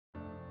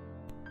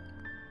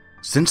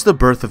Since the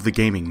birth of the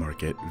gaming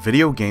market,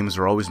 video games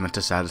were always meant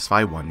to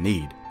satisfy one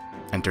need: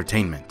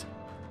 entertainment.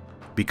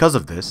 Because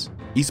of this,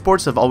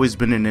 esports have always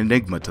been an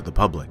enigma to the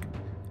public.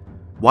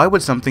 Why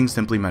would something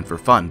simply meant for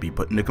fun be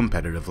put in a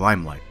competitive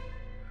limelight?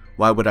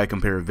 Why would I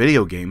compare a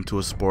video game to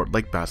a sport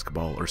like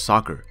basketball or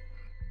soccer?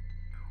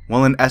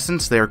 Well, in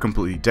essence, they are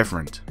completely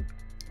different.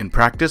 In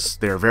practice,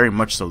 they are very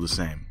much so the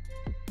same.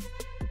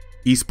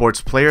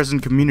 Esports players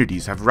and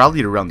communities have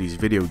rallied around these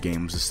video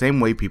games the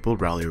same way people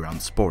rally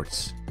around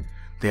sports.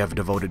 They have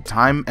devoted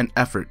time and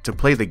effort to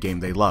play the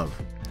game they love,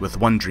 with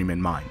one dream in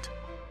mind: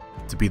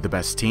 to be the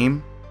best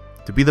team,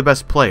 to be the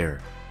best player,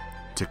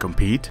 to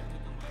compete,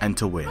 and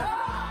to win.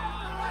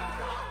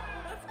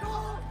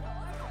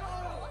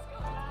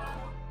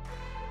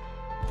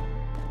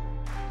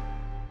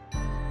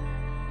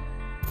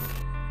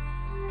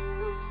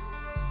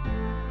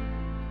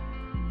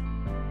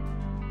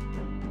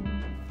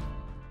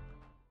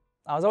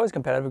 I was always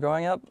competitive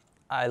growing up.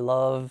 I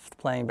loved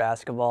playing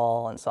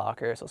basketball and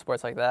soccer, so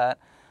sports like that.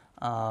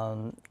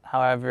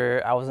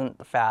 However, I wasn't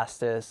the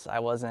fastest, I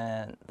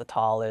wasn't the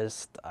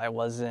tallest, I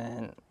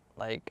wasn't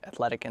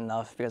athletic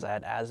enough because I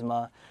had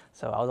asthma,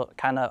 so I was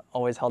kind of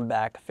always held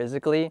back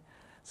physically.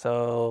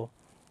 So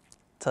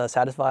to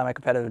satisfy my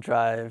competitive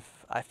drive,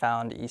 I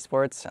found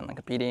esports and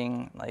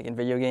competing in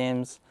video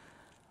games.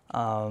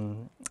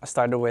 I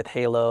started with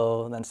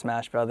Halo, then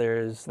Smash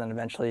Brothers, then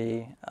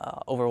eventually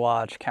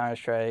Overwatch,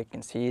 Counter-Strike,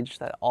 and Siege.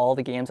 That all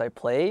the games I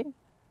play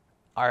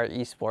are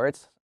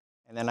esports.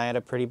 And then I had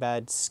a pretty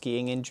bad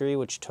skiing injury,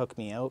 which took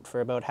me out for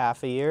about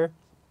half a year.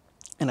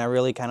 And I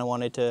really kind of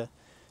wanted to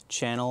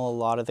channel a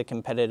lot of the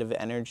competitive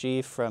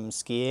energy from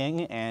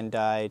skiing, and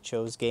I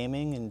chose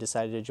gaming and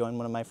decided to join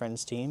one of my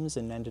friends' teams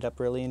and ended up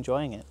really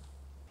enjoying it.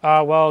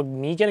 Well,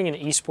 me getting into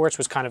esports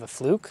was kind of a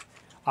fluke.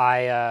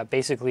 I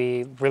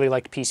basically really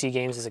liked PC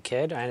games as a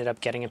kid. I ended up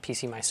getting a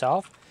PC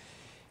myself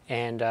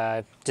and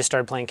just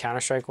started playing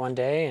Counter-Strike one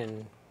day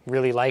and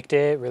really liked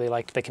it, really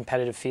liked the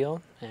competitive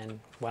feel, and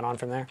went on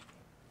from there.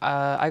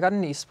 I got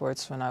into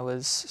esports when I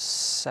was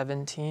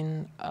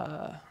 17.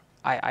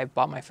 I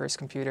bought my first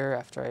computer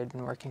after I had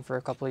been working for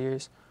a couple of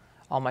years.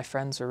 All my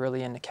friends were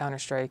really into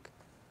Counter-Strike.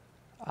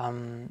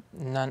 None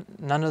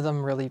of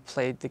them really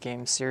played the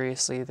game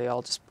seriously. They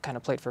all just kind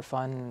of played for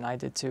fun, and I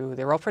did too.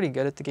 They were all pretty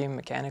good at the game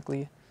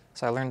mechanically,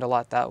 so I learned a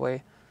lot that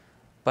way.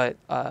 But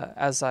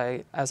as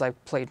I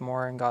played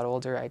more and got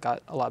older, I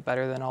got a lot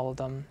better than all of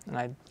them,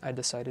 and I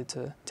decided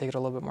to take it a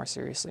little bit more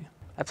seriously.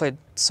 I played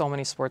so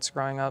many sports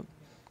growing up.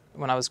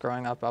 When I was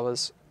growing up, I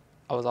was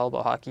all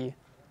about hockey.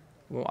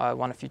 I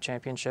won a few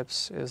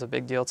championships. It was a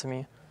big deal to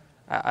me.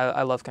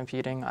 I love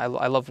competing. I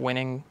love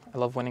winning. I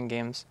love winning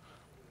games.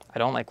 I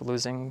don't like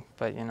losing,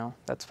 but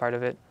that's part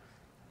of it.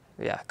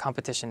 Yeah,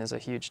 competition is a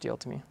huge deal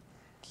to me.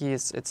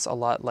 It's a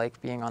lot like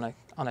being on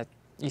a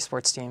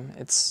esports team.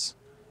 It's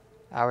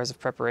hours of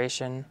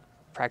preparation,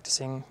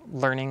 practicing,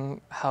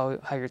 learning how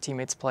your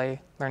teammates play,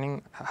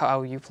 learning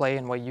how you play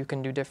and what you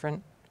can do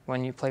different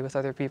when you play with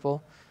other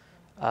people.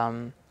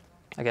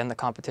 Again, the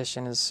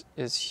competition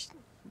is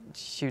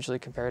hugely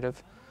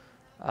comparative.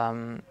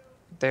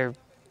 They're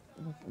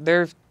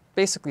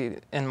basically,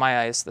 in my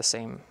eyes, the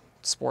same.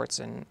 Sports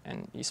and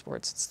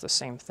esports, it's the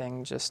same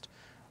thing, just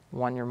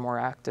one you're more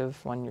active,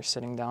 one you're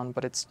sitting down,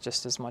 but it's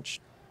just as much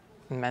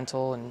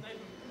mental and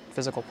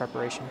physical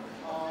preparation.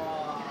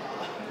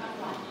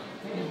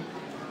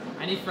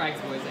 I need frags,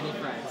 boys, I need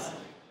frags.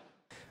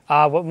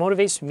 What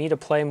motivates me to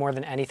play more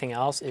than anything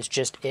else is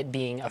just it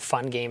being a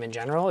fun game in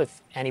general.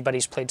 If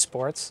anybody's played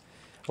sports,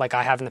 like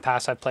I have in the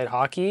past, I've played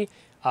hockey.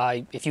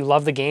 If you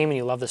love the game and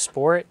you love the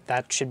sport,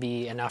 that should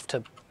be enough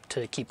to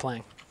keep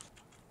playing.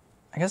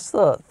 I guess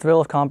the thrill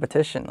of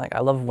competition.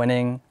 I love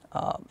winning,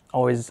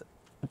 always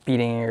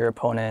beating your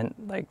opponent.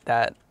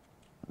 That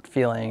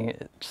feeling,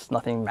 just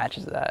nothing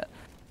matches that.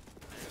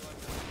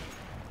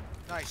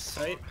 Nice.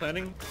 Site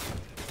planning.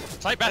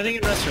 Site planning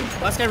in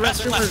restroom. Last guy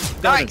restroom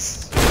or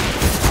nice.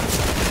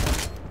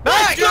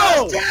 Nice.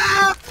 Go!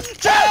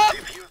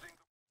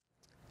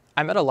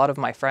 I met a lot of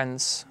my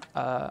friends.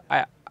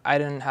 I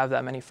didn't have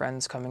that many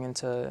friends coming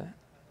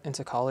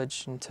into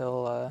college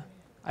until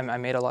I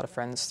made a lot of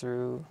friends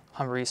through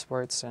Humber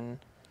Esports and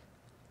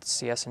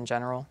CS in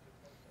general.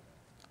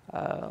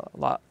 A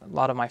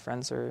lot of my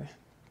friends are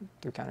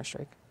through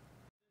Counter-Strike.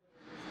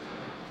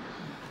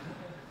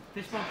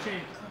 Fist bump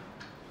chain.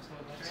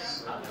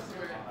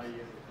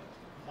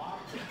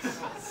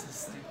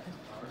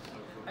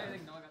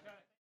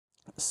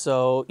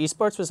 So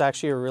esports was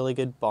actually a really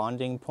good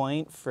bonding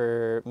point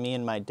for me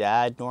and my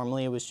dad.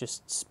 Normally it was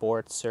just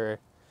sports or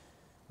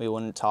we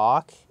wouldn't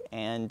talk.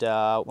 And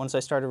once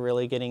I started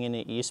really getting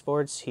into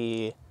esports,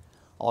 he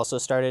also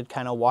started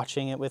kind of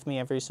watching it with me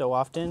every so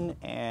often.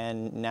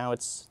 And now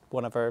it's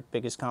one of our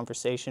biggest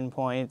conversation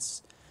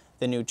points.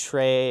 The new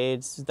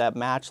trades, that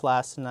match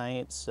last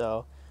night.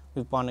 So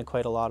we've bonded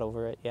quite a lot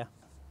over it, yeah.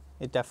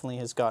 It definitely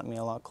has gotten me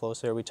a lot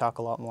closer. We talk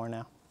a lot more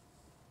now.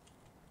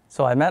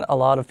 So I met a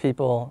lot of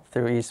people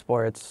through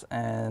esports,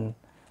 and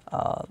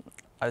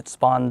it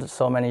spawned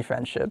so many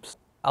friendships.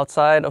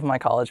 Outside of my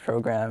college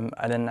program,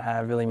 I didn't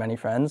have really many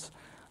friends.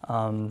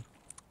 And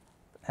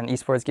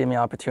esports gave me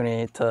an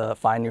opportunity to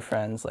find new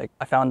friends. Like,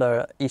 I found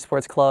a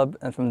esports club,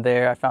 and from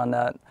there I found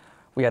that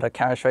we had a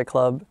Counter-Strike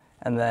club,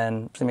 and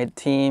then we made a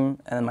team,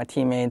 and then my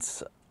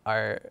teammates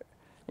are,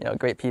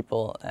 great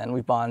people, and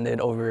we bonded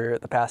over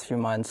the past few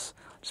months,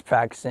 just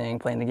practicing,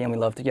 playing the game we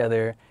love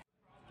together.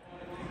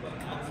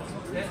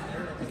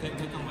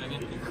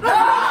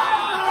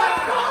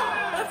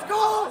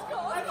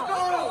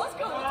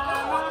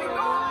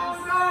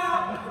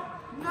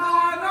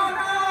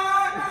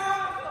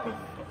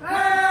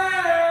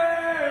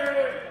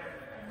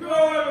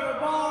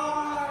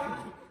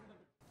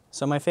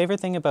 So my favorite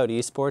thing about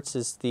esports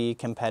is the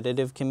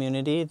competitive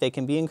community. They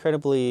can be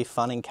incredibly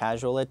fun and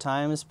casual at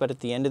times, but at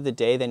the end of the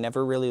day, they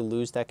never really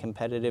lose that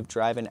competitive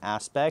drive and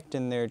aspect,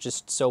 and they're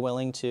just so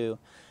willing to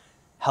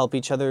help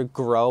each other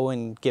grow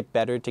and get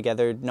better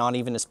together, not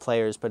even as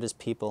players, but as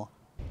people.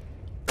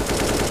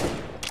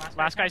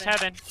 Last guy's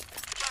heaven.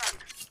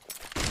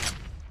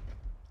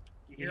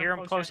 You hear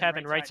him close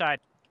heaven, right side.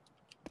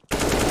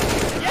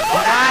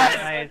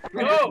 Yes!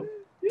 Go!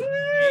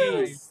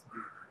 Yes!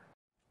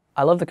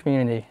 I love the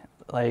community.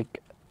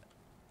 Like,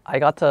 I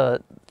got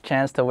the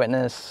chance to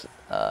witness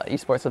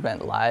esports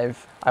event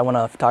live. I won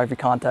a photography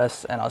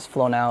contest, and I was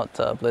flown out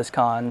to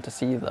BlizzCon to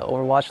see the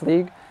Overwatch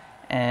League,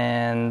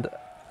 and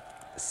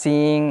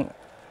seeing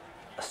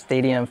a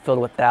stadium filled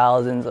with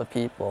thousands of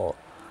people,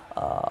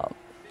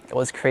 it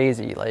was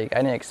crazy. Like,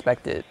 I didn't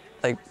expect it.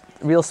 Like,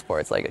 real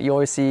sports, like, you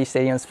always see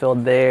stadiums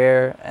filled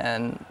there,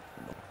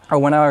 or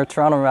when our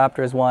Toronto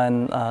Raptors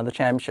won the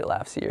championship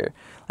last year,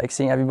 like,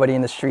 seeing everybody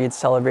in the streets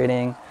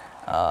celebrating,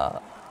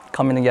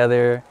 coming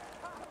together,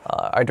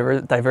 our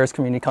diverse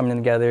community coming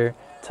together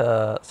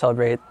to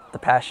celebrate the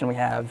passion we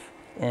have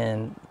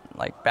in,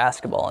 like,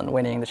 basketball and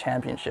winning the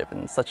championship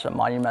in such a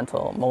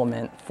monumental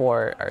moment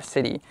for our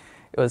city.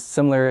 It was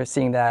similar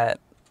seeing that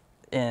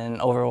in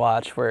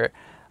Overwatch, where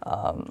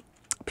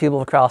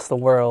people across the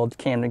world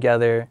came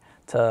together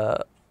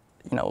to,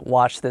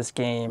 watch this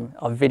game,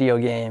 a video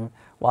game,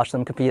 watch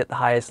them compete at the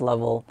highest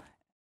level.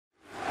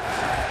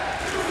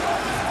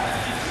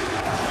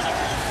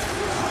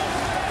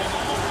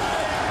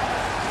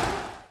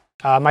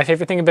 My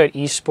favorite thing about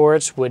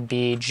esports would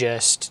be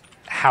just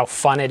how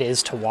fun it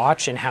is to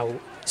watch and how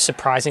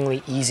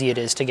surprisingly easy it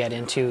is to get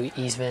into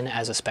even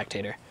as a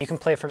spectator. You can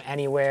play from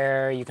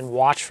anywhere, you can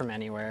watch from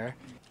anywhere.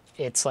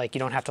 It's like you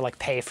don't have to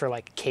pay for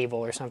cable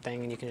or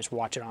something, and you can just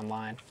watch it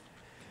online.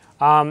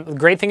 The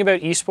great thing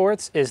about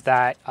esports is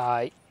that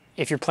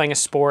if you're playing a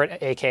sport,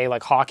 aka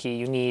like hockey,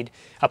 you need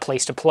a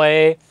place to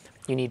play,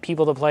 you need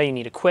people to play, you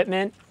need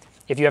equipment.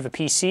 If you have a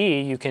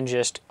PC, you can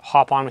just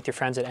hop on with your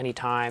friends at any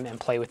time and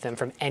play with them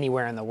from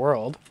anywhere in the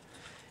world,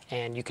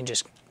 and you can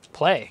just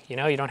play. You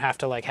don't have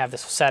to have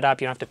this set up.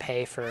 You don't have to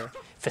pay for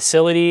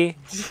facility.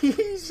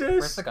 Jesus!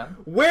 Where's the gun?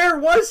 Where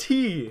was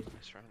he?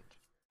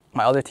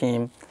 My other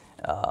team,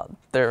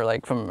 they're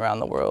from around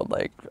the world.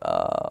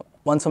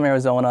 One's from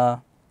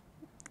Arizona,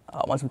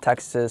 one's from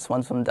Texas,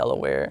 one's from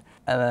Delaware,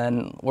 and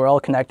then we're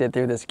all connected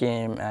through this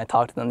game. And I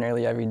talk to them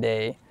nearly every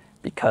day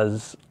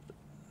because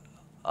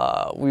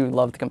we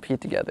love to compete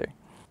together.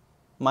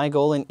 My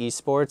goal in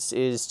esports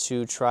is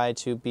to try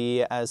to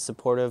be as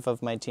supportive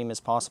of my team as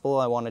possible.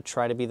 I want to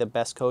try to be the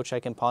best coach I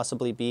can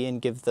possibly be and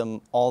give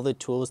them all the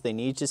tools they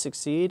need to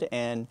succeed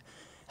and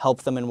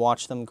help them and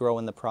watch them grow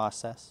in the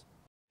process.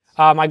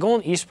 My goal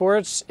in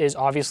esports is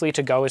obviously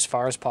to go as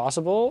far as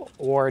possible,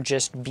 or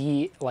just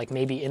be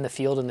maybe in the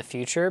field in the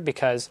future,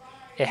 because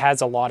it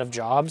has a lot of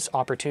jobs,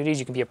 opportunities.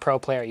 You can be a pro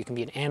player, you can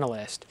be an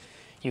analyst,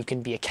 you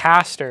can be a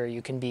caster,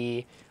 you can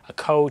be a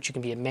coach, you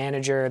can be a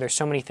manager. There's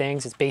so many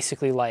things. It's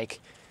basically like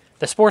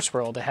the sports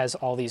world. It has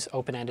all these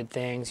open-ended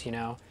things,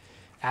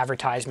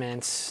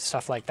 advertisements,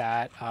 stuff like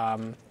that. I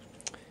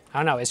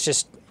don't know,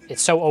 it's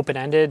so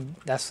open-ended.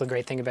 That's the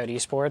great thing about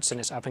esports, and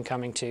it's up and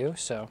coming too,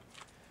 so.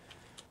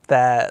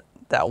 That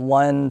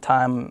one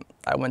time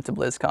I went to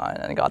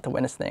BlizzCon and I got to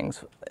witness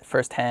things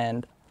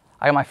firsthand.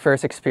 I got my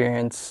first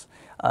experience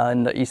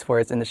in the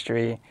esports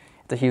industry.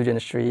 It's a huge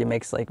industry. It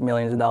makes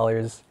millions of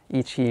dollars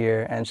each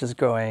year, and it's just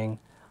growing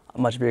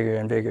much bigger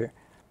and bigger.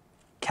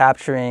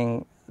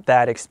 Capturing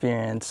that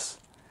experience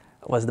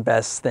was the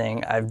best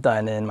thing I've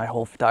done in my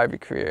whole photography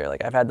career.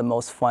 I've had the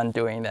most fun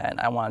doing that,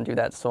 and I want to do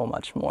that so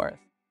much more.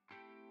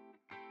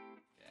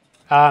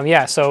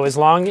 Yeah, so as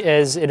long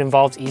as it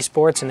involves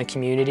esports and the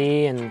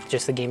community and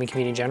just the gaming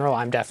community in general,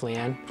 I'm definitely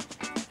in.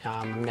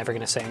 I'm never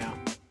going to say no.